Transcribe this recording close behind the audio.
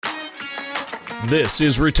This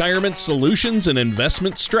is Retirement Solutions and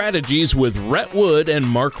Investment Strategies with Rhett Wood and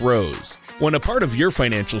Mark Rose. When a part of your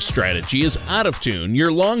financial strategy is out of tune,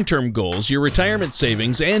 your long-term goals, your retirement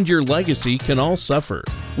savings, and your legacy can all suffer.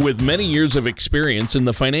 With many years of experience in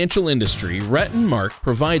the financial industry, Rhett and Mark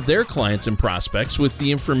provide their clients and prospects with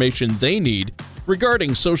the information they need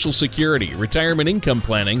regarding Social Security, retirement income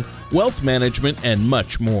planning, wealth management, and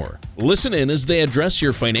much more. Listen in as they address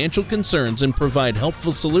your financial concerns and provide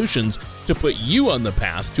helpful solutions to put you on the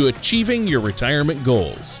path to achieving your retirement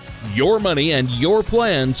goals. Your money and your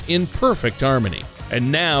plans in perfect harmony.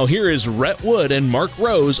 And now here is Rhett Wood and Mark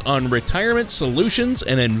Rose on Retirement Solutions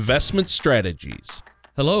and Investment Strategies.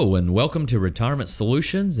 Hello and welcome to Retirement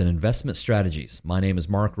Solutions and Investment Strategies. My name is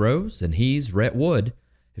Mark Rose and he's Rhett Wood.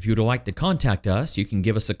 If you would like to contact us, you can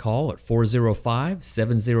give us a call at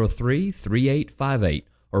 405-703-3858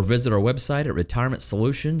 or visit our website at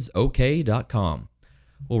retirementssolutionsok.com.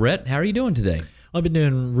 Well, Rhett, how are you doing today? I've been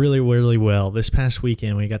doing really well. This past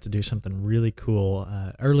weekend, we got to do something really cool.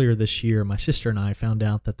 Earlier this year, my sister and I found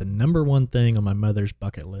out that the number one thing on my mother's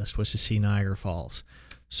bucket list was to see Niagara Falls.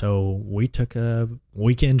 So we took a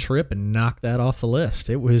weekend trip and knocked that off the list.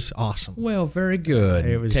 It was awesome. Well, very good.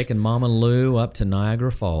 It was taking Mom and Lou up to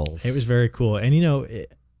Niagara Falls. It was very cool. And,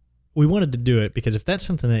 we wanted to do it because if that's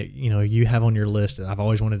something that, you have on your list, and I've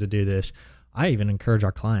always wanted to do this, I even encourage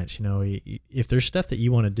our clients, if there's stuff that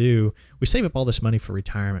you want to do, we save up all this money for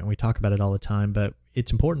retirement. We talk about it all the time, but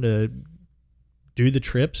it's important to do the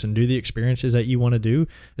trips and do the experiences that you want to do,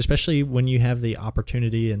 especially when you have the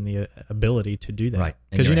opportunity and the ability to do that. Right.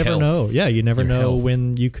 Because you never know. Yeah, you never know health.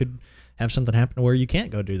 when you could have something happen where you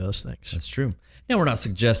can't go do those things. That's true. Now, we're not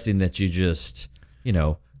suggesting that you just,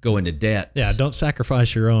 go into debt. Yeah, don't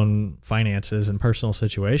sacrifice your own finances and personal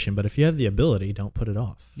situation, but if you have the ability, don't put it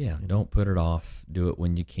off. Yeah, don't put it off. Do it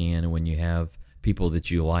when you can and when you have people that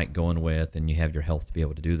you like going with and you have your health to be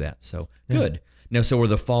able to do that. So, good. Now, so were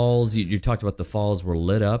the falls, you talked about the falls were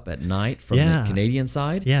lit up at night from the Canadian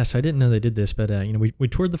side? Yes, I didn't know they did this, but we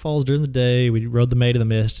toured the falls during the day. We rode the Maid of the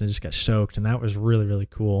Mist and just got soaked, and that was really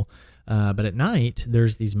cool. But at night,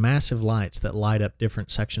 there's these massive lights that light up different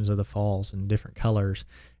sections of the falls in different colors.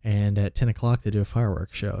 And at 10 o'clock, they do a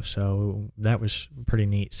fireworks show. So that was pretty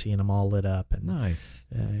neat, seeing them all lit up. And nice.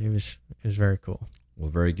 It was very cool. Well,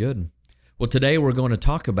 very good. Well, today we're going to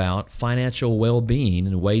talk about financial well-being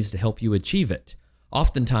and ways to help you achieve it.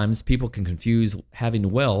 Oftentimes, people can confuse having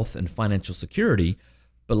wealth and financial security,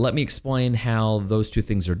 but let me explain how those two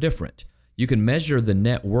things are different. You can measure the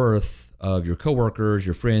net worth of your coworkers,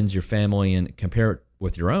 your friends, your family, and compare it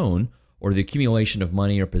with your own, or the accumulation of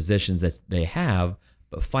money or possessions that they have,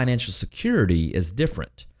 but financial security is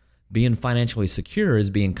different. Being financially secure is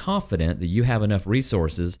being confident that you have enough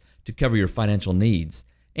resources to cover your financial needs,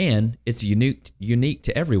 and it's unique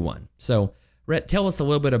to everyone. So, Rhett, tell us a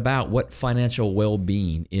little bit about what financial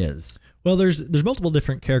well-being is. Well, there's multiple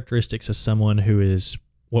different characteristics of someone who is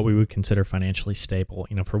what we would consider financially stable.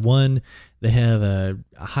 For one, they have a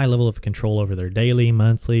high level of control over their daily,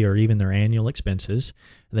 monthly, or even their annual expenses.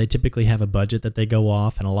 They typically have a budget that they go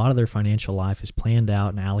off, and a lot of their financial life is planned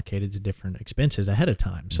out and allocated to different expenses ahead of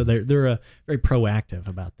time. So they're very proactive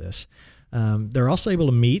about this. They're also able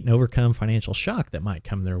to meet and overcome financial shock that might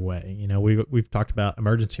come their way. We've talked about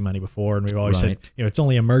emergency money before, and we've always said, it's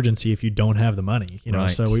only emergency if you don't have the money.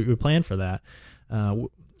 So we plan for that.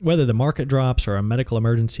 Whether the market drops or a medical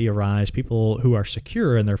emergency arise, people who are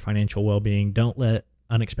secure in their financial well-being don't let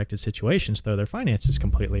unexpected situations throw their finances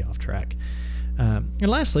completely off track. And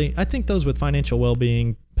lastly, I think those with financial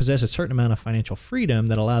well-being possess a certain amount of financial freedom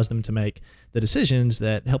that allows them to make the decisions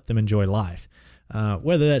that help them enjoy life.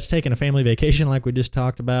 Whether that's taking a family vacation like we just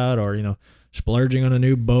talked about, or, splurging on a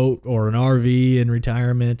new boat or an RV in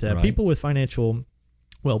retirement, people with financial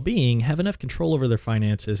well-being have enough control over their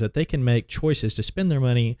finances that they can make choices to spend their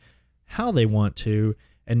money how they want to,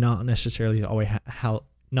 and not necessarily how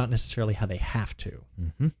they have to.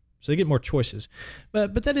 Mm-hmm. So they get more choices.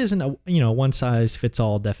 But that isn't a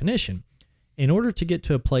one-size-fits-all definition. In order to get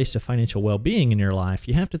to a place of financial well-being in your life,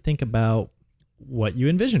 you have to think about what you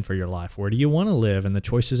envision for your life. Where do you want to live, and the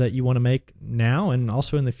choices that you want to make now and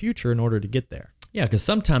also in the future in order to get there. Yeah, because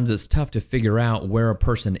sometimes it's tough to figure out where a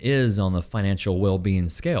person is on the financial well-being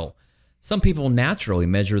scale. Some people naturally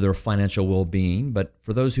measure their financial well-being, but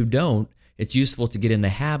for those who don't, it's useful to get in the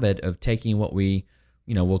habit of taking what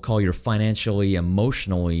we'll call your financially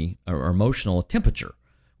emotional temperature.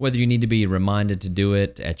 Whether you need to be reminded to do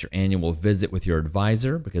it at your annual visit with your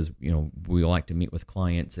advisor, because we like to meet with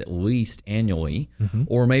clients at least annually,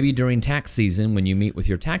 or maybe during tax season when you meet with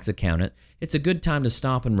your tax accountant, it's a good time to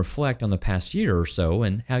stop and reflect on the past year or so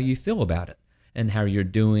and how you feel about it. and how you're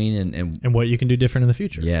doing And what you can do different in the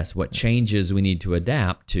future. Yes, what changes we need to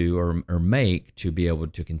adapt to or make to be able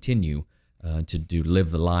to continue to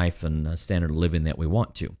live the life and standard of living that we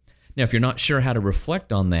want to. Now, if you're not sure how to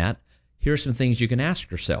reflect on that, here's some things you can ask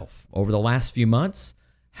yourself. Over the last few months,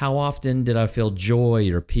 how often did I feel joy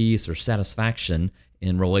or peace or satisfaction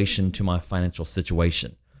in relation to my financial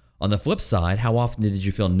situation? On the flip side, how often did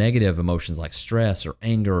you feel negative emotions like stress or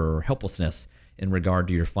anger or helplessness in regard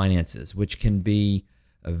to your finances, which can be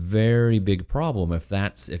a very big problem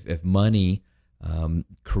if money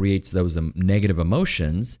creates those negative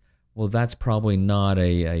emotions. Well, that's probably not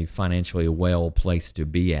a financially well place to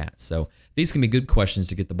be at. So these can be good questions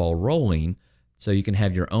to get the ball rolling so you can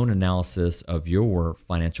have your own analysis of your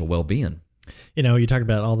financial well-being. You talk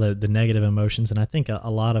about all the negative emotions, and I think a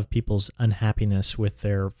lot of people's unhappiness with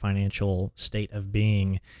their financial state of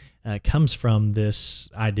being comes from this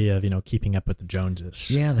idea of, keeping up with the Joneses.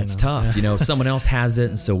 Yeah, that's tough. Someone else has it,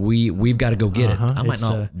 and so we've got to go get it. I might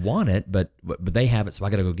not want it, but they have it, so I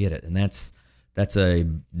got to go get it. And that's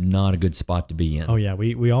not a good spot to be in. Oh yeah,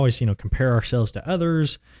 we always compare ourselves to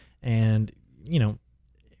others, and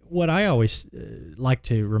what I always like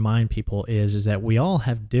to remind people is that we all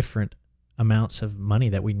have different amounts of money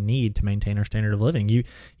that we need to maintain our standard of living.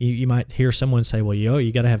 You might hear someone say, well,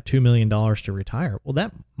 you got to have $2 million to retire. Well,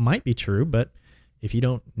 that might be true, but if you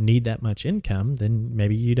don't need that much income, then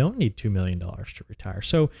maybe you don't need $2 million to retire.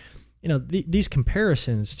 So, these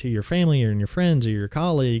comparisons to your family or your friends or your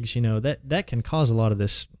colleagues, that can cause a lot of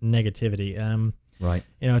this negativity. Right.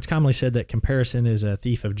 It's commonly said that comparison is a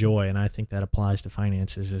thief of joy, and I think that applies to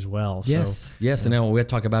finances as well. Yes. And we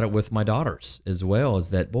talk about it with my daughters as well, is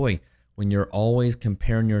that, boy, when you're always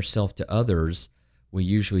comparing yourself to others, we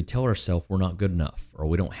usually tell ourselves we're not good enough or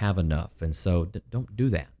we don't have enough. And so don't do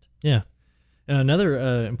that. Yeah. And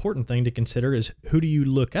another important thing to consider is, who do you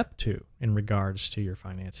look up to in regards to your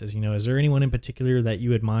finances? Is there anyone in particular that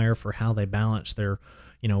you admire for how they balance their,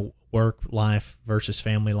 work life versus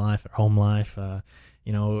family life or home life?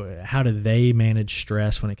 How do they manage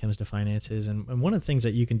stress when it comes to finances? And one of the things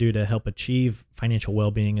that you can do to help achieve financial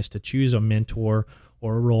well-being is to choose a mentor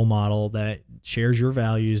or a role model that shares your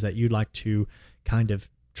values, that you'd like to kind of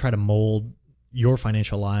try to mold your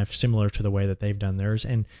financial life similar to the way that they've done theirs,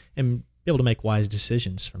 and be able to make wise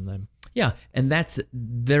decisions from them. Yeah, and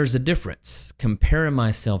there's a difference. Comparing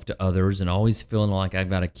myself to others and always feeling like I've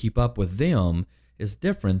got to keep up with them is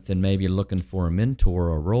different than maybe looking for a mentor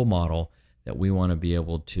or a role model that we want to be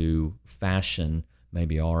able to fashion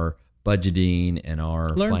maybe our budgeting and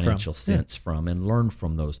our financial sense from, and learn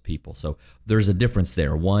from those people. So there's a difference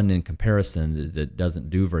there. One in comparison that doesn't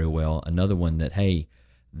do very well. Another one that, hey,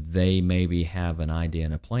 they maybe have an idea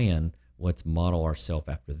and a plan. Let's model ourselves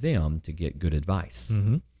after them to get good advice.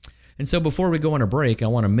 Mm-hmm. And so before we go on a break, I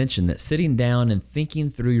want to mention that sitting down and thinking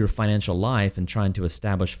through your financial life and trying to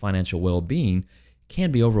establish financial well-being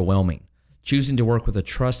can be overwhelming. Choosing to work with a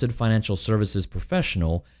trusted financial services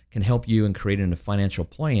professional can help you in creating a financial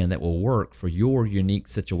plan that will work for your unique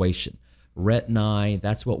situation. Rhett and I,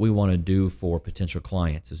 that's what we want to do for potential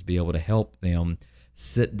clients, is be able to help them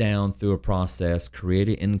sit down through a process, create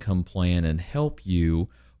an income plan, and help you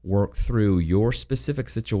work through your specific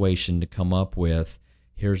situation to come up with,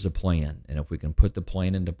 here's a plan. And if we can put the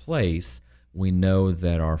plan into place, we know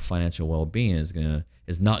that our financial well-being is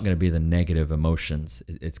not going to be the negative emotions.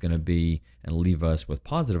 It's going to be and leave us with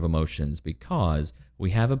positive emotions, because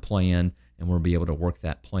we have a plan and we'll be able to work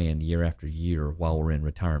that plan year after year while we're in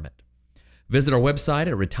retirement. Visit our website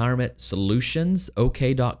at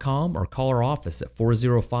retirementssolutionsok.com or call our office at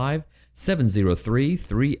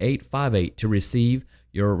 405-703-3858 to receive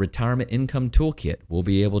your retirement income toolkit. We'll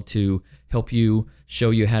be able to help you, show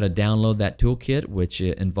you how to download that toolkit, which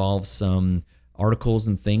involves some articles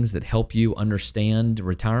and things that help you understand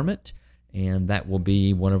retirement. And that will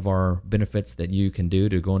be one of our benefits that you can do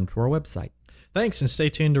to go into our website. Thanks, and stay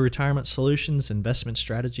tuned to Retirement Solutions Investment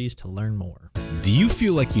Strategies to learn more. Do you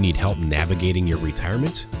feel like you need help navigating your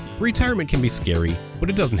retirement? Retirement can be scary, but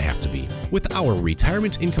it doesn't have to be. With our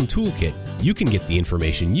Retirement Income Toolkit, you can get the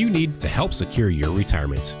information you need to help secure your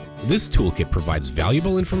retirement. This toolkit provides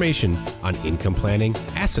valuable information on income planning,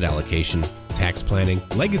 asset allocation, tax planning,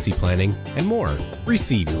 legacy planning, and more.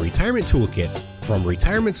 Receive your Retirement Toolkit from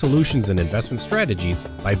Retirement Solutions and Investment Strategies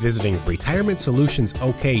by visiting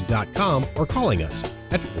retirementsolutionsok.com or calling us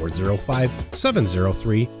at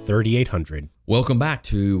 405-703-3800. Welcome back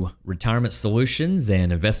to Retirement Solutions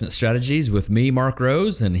and Investment Strategies with me, Mark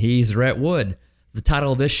Rose, and he's Rhett Wood. The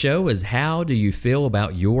title of this show is How Do You Feel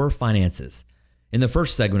About Your Finances? In the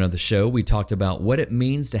first segment of the show, we talked about what it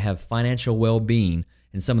means to have financial well-being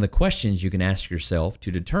and some of the questions you can ask yourself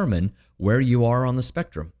to determine where you are on the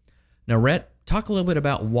spectrum. Now, Rhett, talk a little bit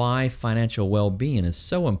about why financial well-being is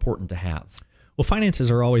so important to have. Well, finances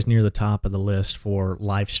are always near the top of the list for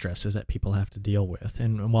life stresses that people have to deal with.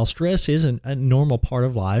 And while stress is a normal part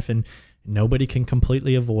of life and nobody can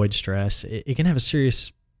completely avoid stress, it can have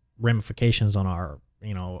serious ramifications on our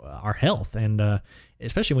health, and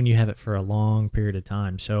especially when you have it for a long period of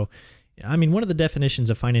time. So, I mean, one of the definitions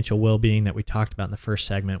of financial well-being that we talked about in the first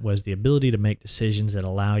segment was the ability to make decisions that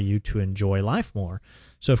allow you to enjoy life more.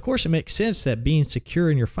 So, of course, it makes sense that being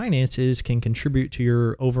secure in your finances can contribute to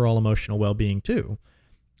your overall emotional well-being too.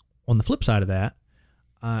 On the flip side of that,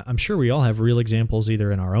 I'm sure we all have real examples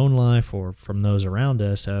either in our own life or from those around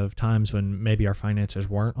us of times when maybe our finances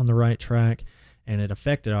weren't on the right track and it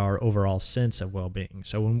affected our overall sense of well-being.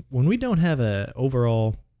 So when we don't have an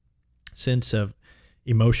overall sense of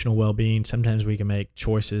emotional well-being, sometimes we can make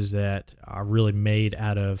choices that are really made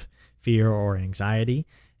out of fear or anxiety,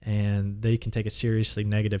 and they can take a seriously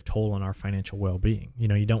negative toll on our financial well-being.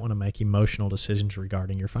 You don't want to make emotional decisions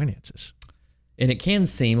regarding your finances. And it can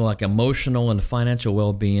seem like emotional and financial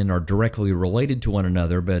well-being are directly related to one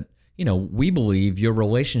another, but we believe your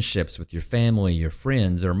relationships with your family, your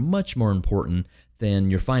friends are much more important than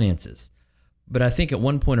your finances. But I think at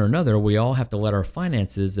one point or another, we all have to let our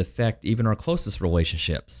finances affect even our closest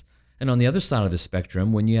relationships. And on the other side of the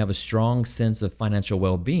spectrum, when you have a strong sense of financial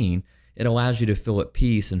well-being, it allows you to feel at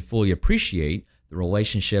peace and fully appreciate the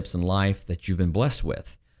relationships and life that you've been blessed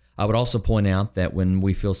with. I would also point out that when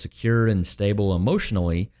we feel secure and stable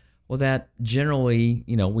emotionally, well, that generally,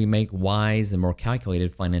 we make wise and more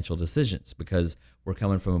calculated financial decisions because we're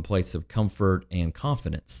coming from a place of comfort and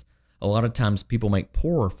confidence. A lot of times people make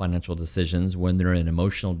poor financial decisions when they're in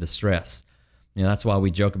emotional distress. That's why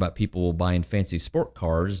we joke about people buying fancy sport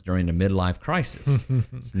cars during a midlife crisis.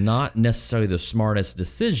 It's not necessarily the smartest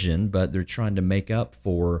decision, but they're trying to make up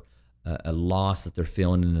for a loss that they're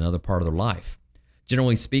feeling in another part of their life.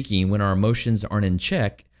 Generally speaking, when our emotions aren't in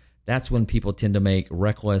check, that's when people tend to make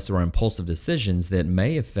reckless or impulsive decisions that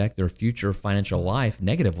may affect their future financial life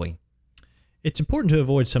negatively. It's important to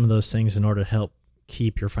avoid some of those things in order to help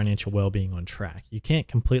keep your financial well-being on track. You can't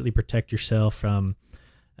completely protect yourself from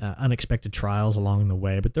unexpected trials along the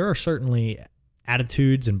way, but there are certainly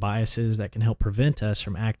attitudes and biases that can help prevent us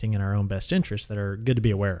from acting in our own best interest that are good to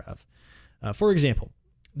be aware of. For example,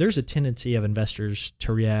 there's a tendency of investors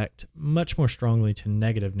to react much more strongly to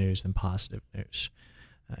negative news than positive news.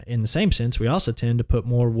 In the same sense, we also tend to put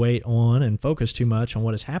more weight on and focus too much on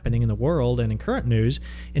what is happening in the world and in current news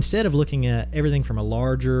instead of looking at everything from a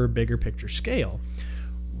larger, bigger picture scale.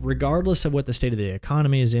 Regardless of what the state of the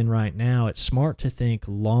economy is in right now, it's smart to think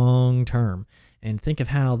long term and think of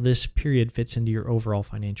how this period fits into your overall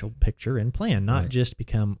financial picture and plan, not just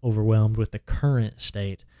become overwhelmed with the current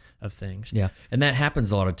state of things. Yeah, and that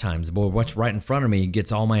happens a lot of times. Boy, what's right in front of me gets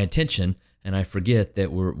all my attention, and I forget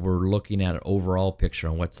that we're looking at an overall picture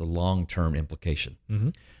on what's the long-term implication. Mm-hmm.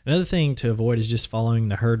 Another thing to avoid is just following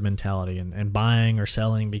the herd mentality and buying or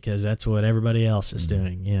selling because that's what everybody else is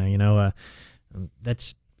doing.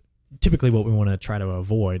 That's typically what we want to try to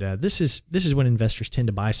avoid. This is when investors tend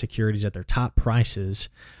to buy securities at their top prices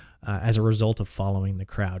as a result of following the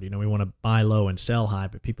crowd. We want to buy low and sell high,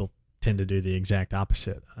 but people tend to do the exact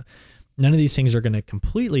opposite. None of these things are going to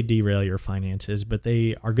completely derail your finances, but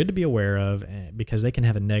they are good to be aware of because they can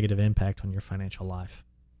have a negative impact on your financial life.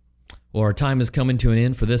 Well, our time is coming to an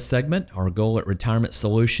end for this segment. Our goal at Retirement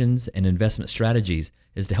Solutions and Investment Strategies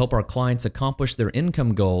is to help our clients accomplish their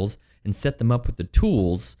income goals and set them up with the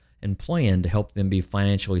tools and plan to help them be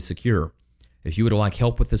financially secure. If you would like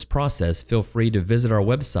help with this process, feel free to visit our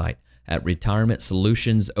website at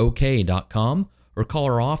retirementssolutionsok.com or call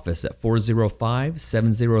our office at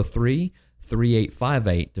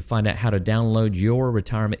 405-703-3858 to find out how to download your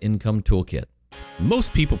retirement income toolkit.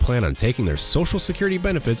 Most people plan on taking their Social Security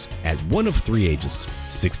benefits at one of three ages,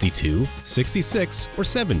 62, 66, or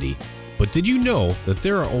 70. But did you know that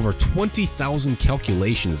there are over 20,000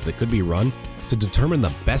 calculations that could be run to determine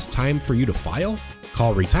the best time for you to file?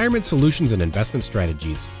 Call Retirement Solutions and Investment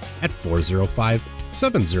Strategies at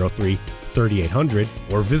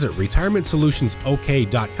 405-703-3800 or visit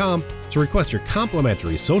retirementsolutionsok.com to request your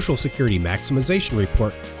complimentary Social Security Maximization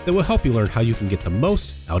Report that will help you learn how you can get the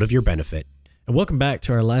most out of your benefit. And welcome back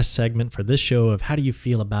to our last segment for this show of How Do You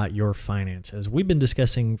Feel About Your Finances? We've been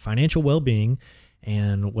discussing financial well-being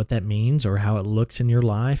and what that means or how it looks in your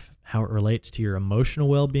life, how it relates to your emotional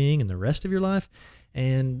well-being and the rest of your life,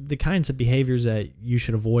 and the kinds of behaviors that you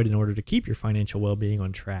should avoid in order to keep your financial well-being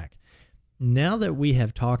on track. Now that we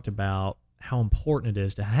have talked about how important it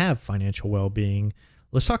is to have financial well-being,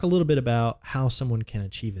 Let's talk a little bit about how someone can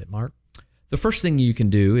achieve it, Mark. The first thing you can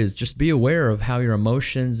do is just be aware of how your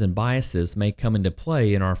emotions and biases may come into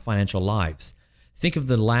play in our financial lives. Think of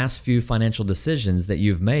the last few financial decisions that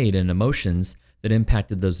you've made and emotions that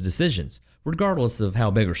impacted those decisions, regardless of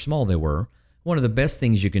how big or small they were. One of the best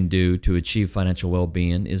things you can do to achieve financial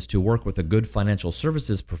well-being is to work with a good financial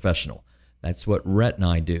services professional. That's what Rhett and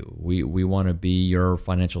I do. We want to be your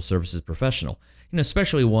financial services professional,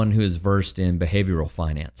 especially one who is versed in behavioral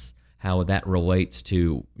finance, how that relates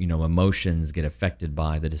to, emotions get affected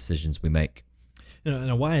by the decisions we make.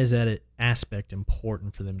 And why is that aspect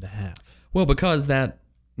important for them to have? Well, because that,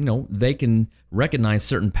 they can recognize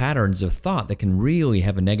certain patterns of thought that can really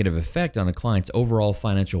have a negative effect on a client's overall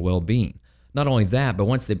financial well-being. Not only that, but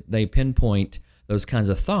once they pinpoint those kinds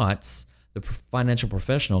of thoughts, the financial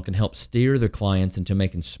professional can help steer their clients into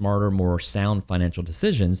making smarter, more sound financial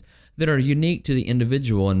decisions that are unique to the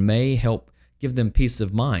individual and may help give them peace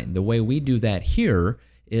of mind. The way we do that here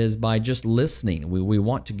is by just listening. We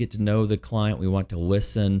want to get to know the client. We want to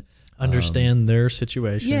listen. Understand their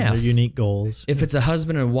situation, their unique goals. If it's a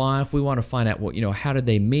husband and wife, we want to find out how did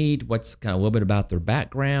they meet, what's kind of a little bit about their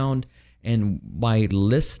background. And by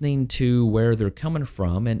listening to where they're coming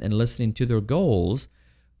from and listening to their goals,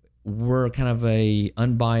 we're kind of a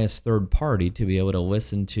unbiased third party to be able to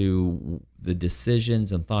listen to the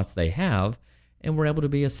decisions and thoughts they have, and we're able to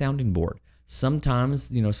be a sounding board.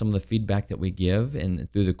 Sometimes, some of the feedback that we give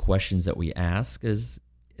and through the questions that we ask is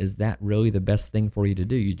that really the best thing for you to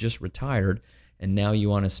do? You just retired, and now you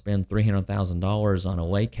want to spend $300,000 on a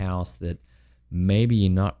lake house that maybe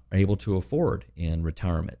you're not able to afford in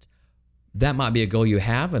retirement. That might be a goal you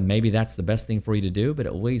have, and maybe that's the best thing for you to do, but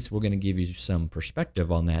at least we're going to give you some perspective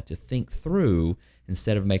on that to think through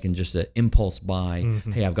instead of making just an impulse buy.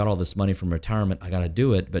 Hey, I've got all this money from retirement, I got to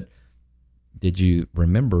do it. But did you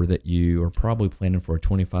remember that you are probably planning for a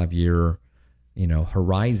 25-year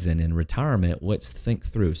horizon in retirement? Let's think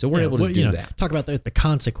through. So we're able to do that. Talk about the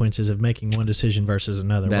consequences of making one decision versus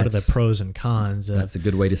another. What are the pros and cons? That's a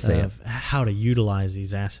good way to say it. How to utilize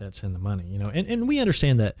these assets and the money. And we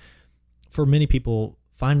understand that for many people,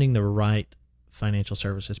 finding the right financial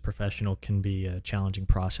services professional can be a challenging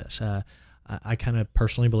process. I kind of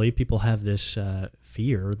personally believe people have this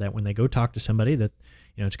fear that when they go talk to somebody that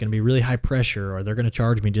it's going to be really high pressure, or they're going to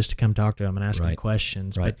charge me just to come talk to them and ask them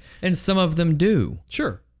questions. Right. And some of them do.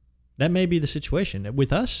 Sure. That may be the situation.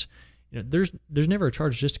 With us, there's never a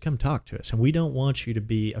charge just to come talk to us. And we don't want you to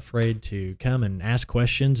be afraid to come and ask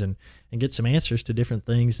questions and get some answers to different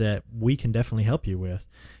things that we can definitely help you with.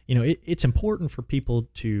 It's important for people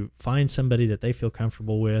to find somebody that they feel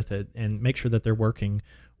comfortable with and make sure that they're working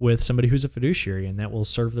with somebody who's a fiduciary and that will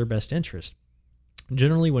serve their best interest.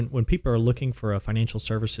 Generally, when people are looking for a financial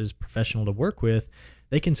services professional to work with,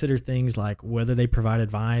 they consider things like whether they provide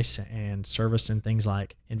advice and service in things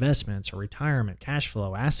like investments or retirement, cash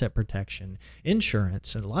flow, asset protection,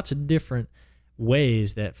 insurance, and lots of different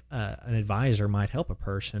ways that an advisor might help a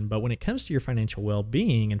person. But when it comes to your financial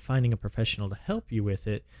well-being and finding a professional to help you with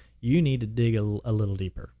it, you need to dig a little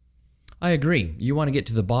deeper. I agree. You want to get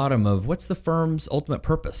to the bottom of what's the firm's ultimate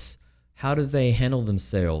purpose? How do they handle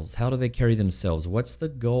themselves? How do they carry themselves? What's the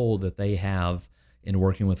goal that they have in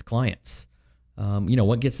working with clients?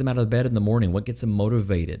 What gets them out of bed in the morning? What gets them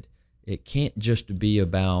motivated? It can't just be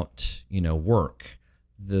about, work.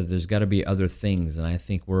 There's got to be other things. And I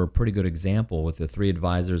think we're a pretty good example with the 3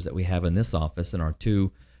 advisors that we have in this office and our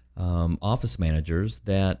 2 office managers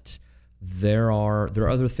that there are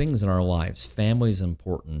other things in our lives. Family's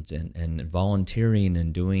important and volunteering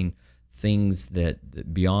and doing things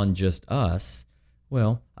that beyond just us.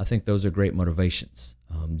 Well, I think those are great motivations.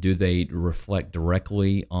 Do they reflect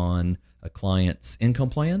directly on a client's income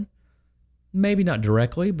plan? Maybe not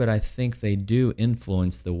directly, but I think they do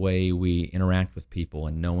influence the way we interact with people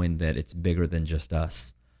and knowing that it's bigger than just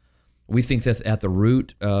us. We think that at the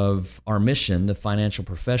root of our mission, the financial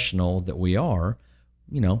professional that we are,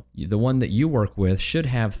 the one that you work with should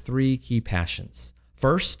have 3 key passions.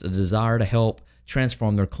 First, a desire to help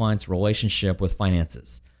transform their client's relationship with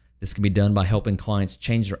finances. This can be done by helping clients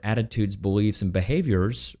change their attitudes, beliefs, and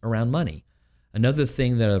behaviors around money. Another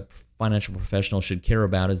thing that a financial professional should care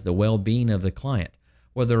about is the well-being of the client,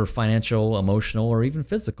 whether financial, emotional, or even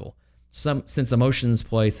physical. Since emotions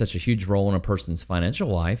play such a huge role in a person's financial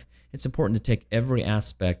life, it's important to take every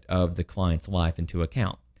aspect of the client's life into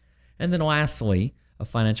account. And then lastly, a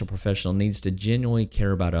financial professional needs to genuinely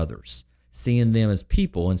care about others, seeing them as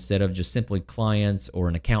people instead of just simply clients or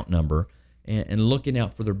an account number, and looking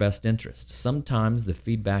out for their best interests. Sometimes the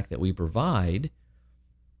feedback that we provide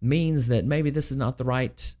means that maybe this is not the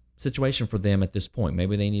right situation for them at this point.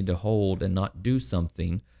 Maybe they need to hold and not do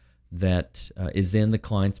something that is in the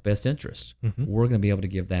client's best interest. We're going to be able to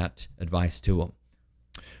give that advice to them.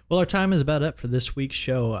 Well, our time is about up for this week's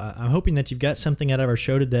show. I'm hoping that you've got something out of our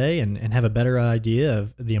show today and have a better idea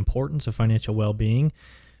of the importance of financial well-being,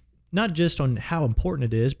 not just on how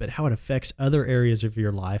important it is, but how it affects other areas of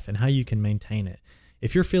your life and how you can maintain it.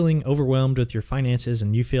 If you're feeling overwhelmed with your finances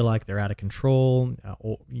and you feel like they're out of control,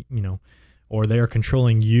 or they are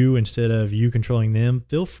controlling you instead of you controlling them,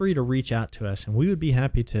 feel free to reach out to us, and we would be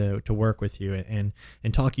happy to work with you and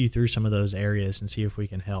talk you through some of those areas and see if we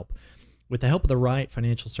can help. With the help of the right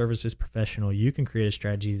financial services professional, you can create a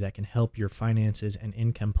strategy that can help your finances and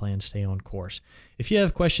income plan stay on course. If you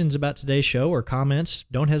have questions about today's show or comments,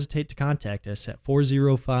 don't hesitate to contact us at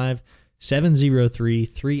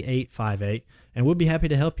 405-703-3858, and we'll be happy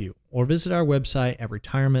to help you. Or visit our website at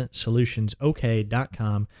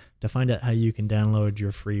retirementsolutionsok.com to find out how you can download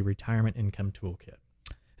your free retirement income toolkit.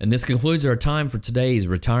 And this concludes our time for today's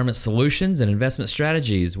Retirement Solutions and Investment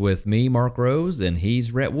Strategies with me, Mark Rose, and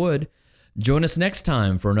he's Rhett Wood. Join us next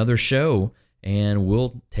time for another show, and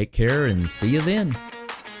we'll take care and see you then.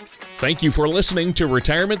 Thank you for listening to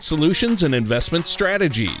Retirement Solutions and Investment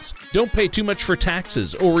Strategies. Don't pay too much for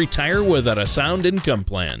taxes or retire without a sound income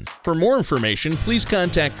plan. For more information, please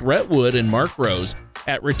contact Rhett Wood and Mark Rose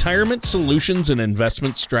at Retirement Solutions and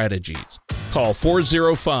Investment Strategies. Call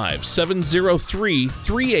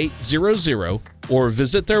 405-703-3800 or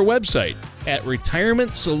visit their website at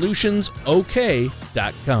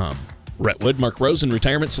retirementsolutionsok.com. Rhett Wood, Mark Rose, and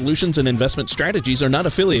Retirement Solutions and Investment Strategies are not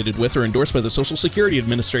affiliated with or endorsed by the Social Security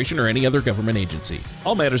Administration or any other government agency.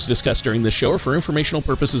 All matters discussed during this show are for informational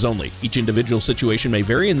purposes only. Each individual situation may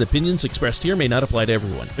vary, and the opinions expressed here may not apply to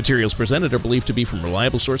everyone. Materials presented are believed to be from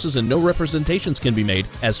reliable sources, and no representations can be made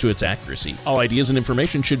as to its accuracy. All ideas and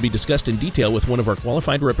information should be discussed in detail with one of our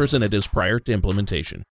qualified representatives prior to implementation.